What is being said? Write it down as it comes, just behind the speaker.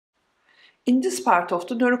In this part of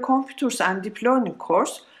the Neurocomputers and Deep Learning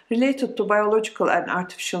course related to biological and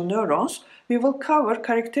artificial neurons, we will cover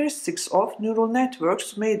characteristics of neural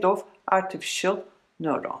networks made of artificial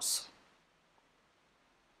neurons.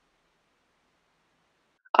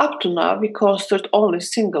 Up to now, we considered only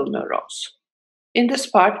single neurons. In this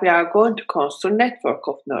part, we are going to consider network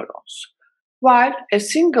of neurons. While a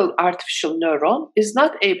single artificial neuron is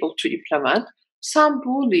not able to implement some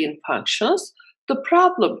Boolean functions, the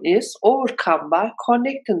problem is overcome by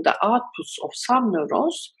connecting the outputs of some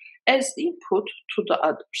neurons as input to the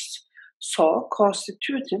others, so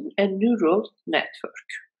constituting a neural network.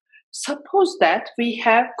 Suppose that we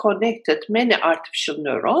have connected many artificial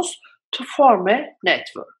neurons to form a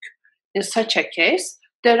network. In such a case,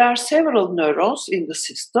 there are several neurons in the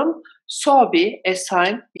system, so we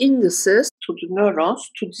assign indices to the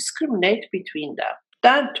neurons to discriminate between them.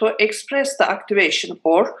 Then, to express the activation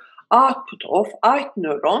or output of ith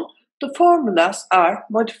neuron, the formulas are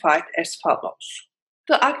modified as follows.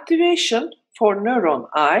 The activation for neuron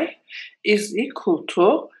I is equal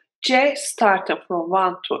to J starting from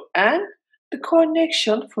 1 to n, the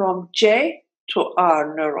connection from J to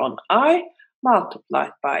R neuron I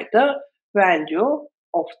multiplied by the value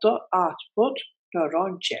of the output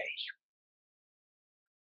neuron J,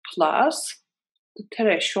 plus the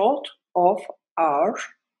threshold of our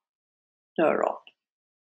neuron,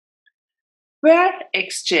 where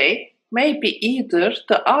xj may be either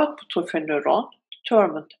the output of a neuron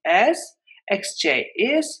determined as xj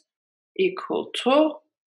is equal to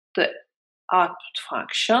the output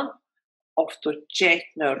function of the jth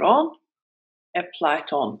neuron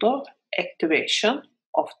applied on the activation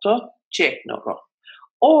of the jth neuron,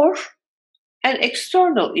 or an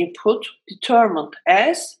external input determined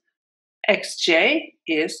as xj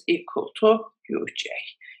is equal to uj.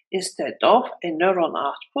 Instead of a neuron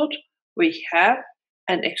output, we have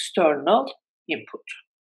an external input.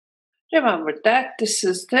 Remember that this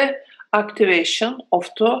is the activation of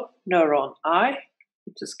the neuron I.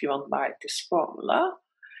 It is given by this formula.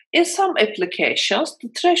 In some applications, the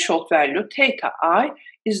threshold value theta I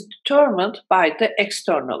is determined by the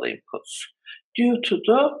external inputs. Due to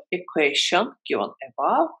the equation given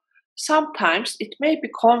above, sometimes it may be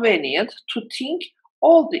convenient to think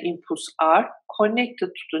all the inputs are connected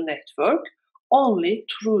to the network only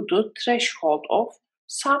through the threshold of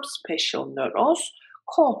some special neurons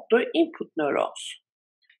called the input neurons.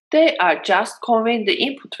 They are just conveying the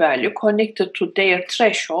input value connected to their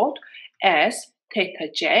threshold as theta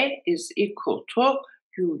j is equal to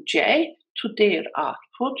uj to their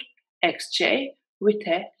output xj with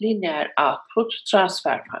a linear output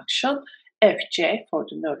transfer function fj for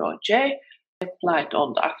the neuron j applied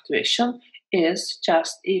on the activation is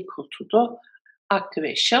just equal to the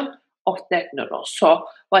activation of that neuron. So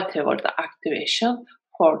whatever the activation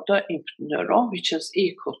for the input neuron, which is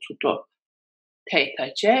equal to the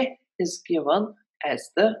theta j, is given as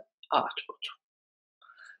the output.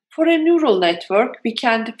 For a neural network, we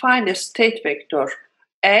can define a state vector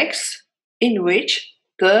x in which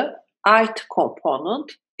the ith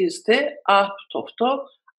component is the output of the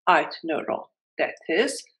ith neuron, that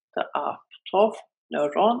is, the output of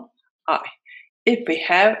neuron I. If we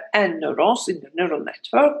have n neurons in the neural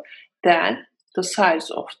network, then the size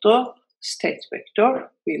of the state vector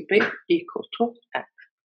will be equal to n.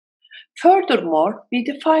 Furthermore, we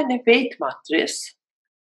define a weight matrix,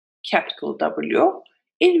 capital W,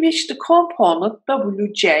 in which the component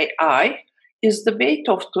wji is the weight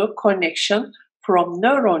of the connection from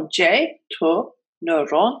neuron j to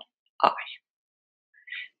neuron I.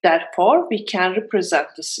 Therefore, we can represent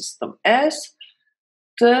the system as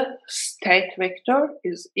the state vector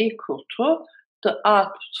is equal to the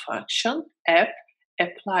output function f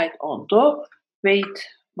applied on the weight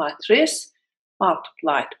matrix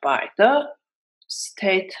multiplied by the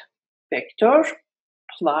state vector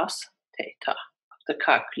plus theta. After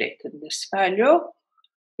calculating this value,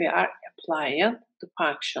 we are applying the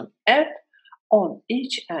function f on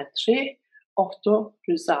each entry of the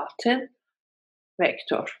resulting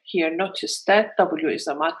vector. Here notice that W is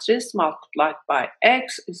a matrix multiplied by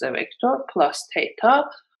X is a vector plus theta.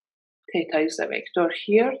 Theta is a vector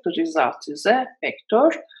here. The result is a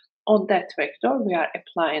vector. On that vector, we are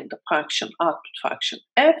applying the function output function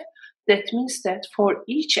f. That means that for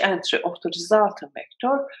each entry of the resultant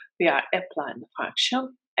vector, we are applying the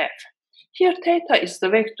function f. Here theta is the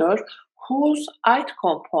vector whose ith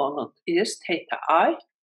component is theta I.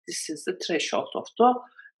 This is the threshold of the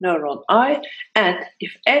neuron I, and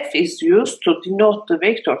if f is used to denote the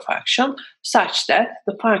vector function such that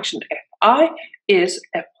the function fi is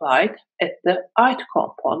applied at the ith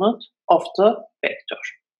component of the vector.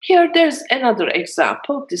 Here there's another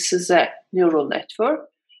example. This is a neural network.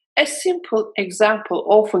 A simple example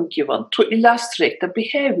often given to illustrate the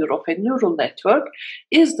behavior of a neural network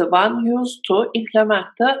is the one used to implement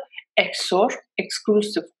the XOR,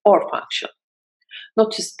 exclusive OR function.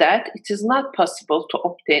 Notice that it is not possible to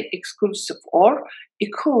obtain exclusive OR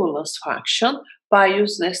equivalence function by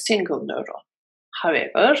using a single neuron.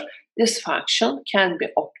 However, this function can be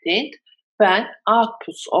obtained when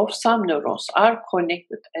outputs of some neurons are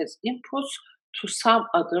connected as inputs to some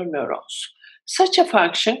other neurons. Such a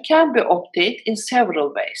function can be obtained in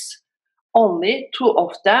several ways, only two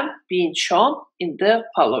of them being shown in the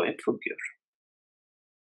following figure.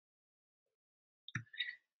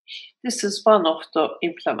 This is one of the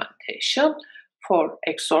implementation for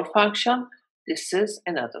XOR function. This is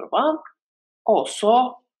another one.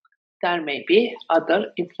 Also, there may be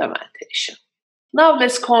other implementation. Now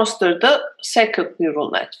let's consider the second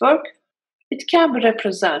neural network. It can be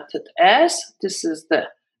represented as, this is the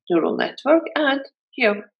neural network, and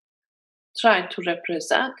here trying to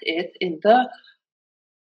represent it in the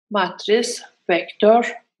matrix vector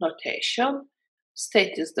notation.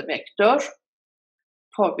 State is the vector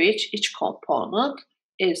for which each component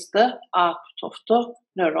is the output of the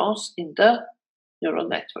neurons in the neural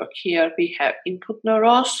network. Here we have input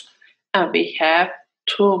neurons and we have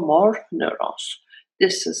two more neurons.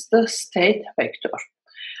 This is the state vector.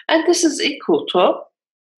 And this is equal to,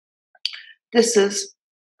 this is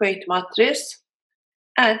weight matrix,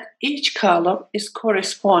 and each column is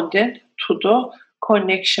corresponding to the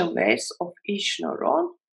connection weights of each neuron.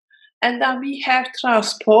 And then we have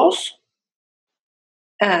transpose,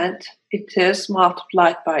 and it is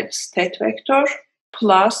multiplied by the state vector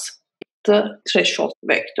plus the threshold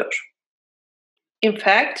vector. In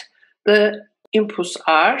fact, the inputs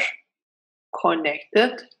are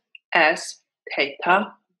connected as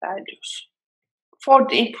theta values. For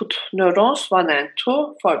the input neurons 1 and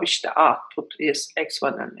 2, for which the output is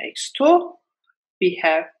x1 and x2, we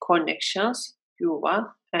have connections u1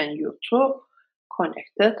 and u2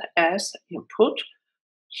 connected as input.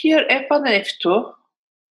 Here f1 and f2,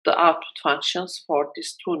 the output functions for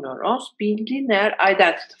these two neurons being linear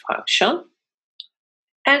identity function,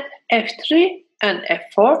 and f3 and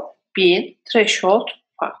f4 being threshold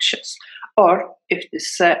functions. Or if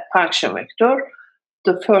this is a function vector,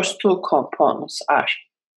 the first two components are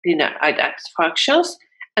linear identity functions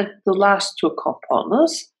and the last two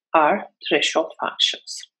components are threshold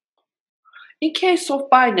functions. In case of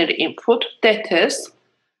binary input, that is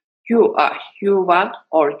UI, U1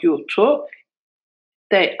 or U2,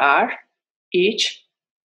 they are each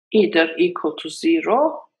either equal to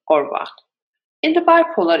 0 or 1. In the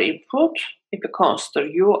bipolar input, if we consider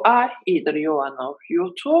UI, either U1 or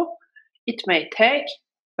U2, it may take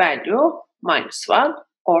value -1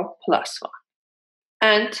 or +1.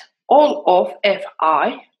 And all of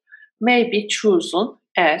Fi may be chosen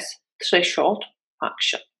as threshold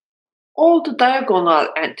function. All the diagonal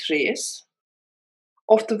entries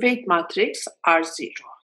of the weight matrix are 0.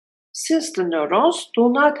 Since the neurons do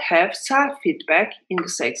not have self-feedback in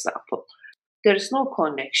this example, there is no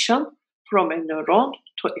connection from a neuron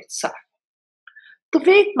to itself. The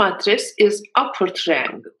weight matrix is upper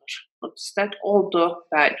triangular. Notice that all the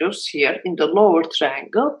values here in the lower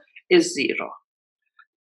triangle is 0.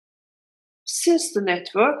 Since the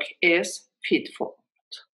network is feed-forward.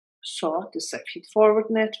 So this is a feed-forward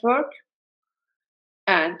network,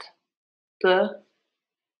 and the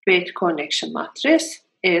weight connection matrix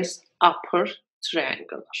is upper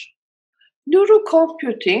triangular.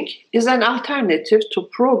 Neurocomputing is an alternative to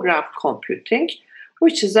programmed computing,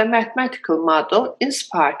 which is a mathematical model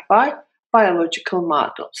inspired by biological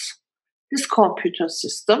models. This computing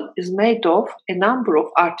system is made of a number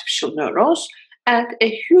of artificial neurons and a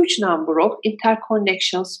huge number of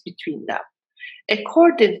interconnections between them.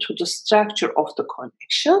 According to the structure of the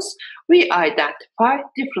connections, we identify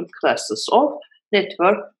different classes of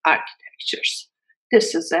network architectures.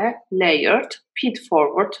 This is a layered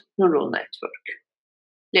feed-forward neural network.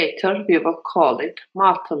 Later, we will call it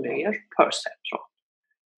multi-layer perceptron.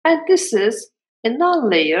 And this is a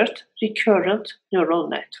non-layered recurrent neural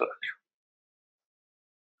network.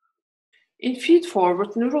 In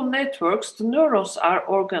feed-forward neural networks, the neurons are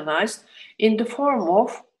organized in the form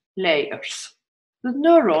of layers. The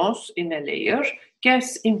neurons in a layer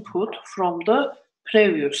gets input from the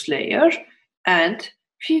previous layer and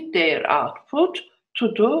feed their output to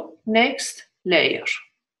the next layer.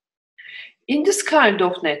 In this kind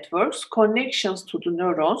of networks, connections to the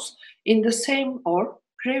neurons in the same or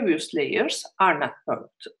previous layers are not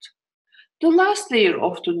permitted. The last layer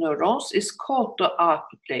of the neurons is called the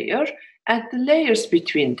output layer, and the layers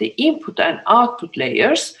between the input and output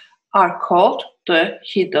layers are called the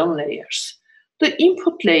hidden layers. The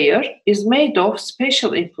input layer is made of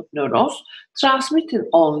special input neurons transmitting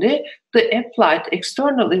only the applied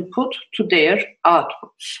external input to their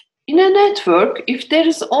outputs. In a network, if there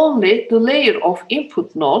is only the layer of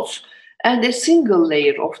input nodes and a single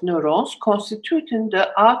layer of neurons constituting the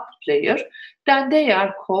output layer, then they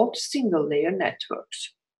are called single layer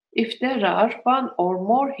networks. If there are one or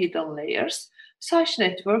more hidden layers, such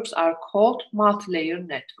networks are called multi-layer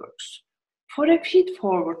networks. For a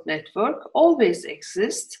feed-forward network always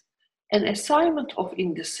exists an assignment of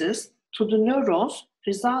indices to the neurons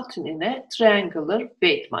resulting in a triangular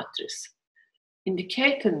weight matrix,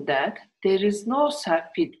 indicating that there is no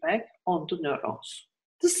self-feedback on the neurons.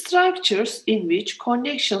 The structures in which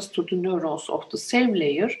connections to the neurons of the same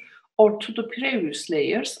layer or to the previous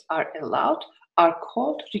layers are allowed are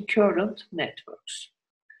called recurrent networks.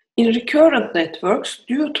 In recurrent networks,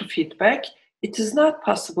 due to feedback, it is not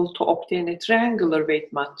possible to obtain a triangular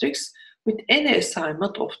weight matrix with any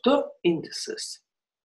assignment of the indices.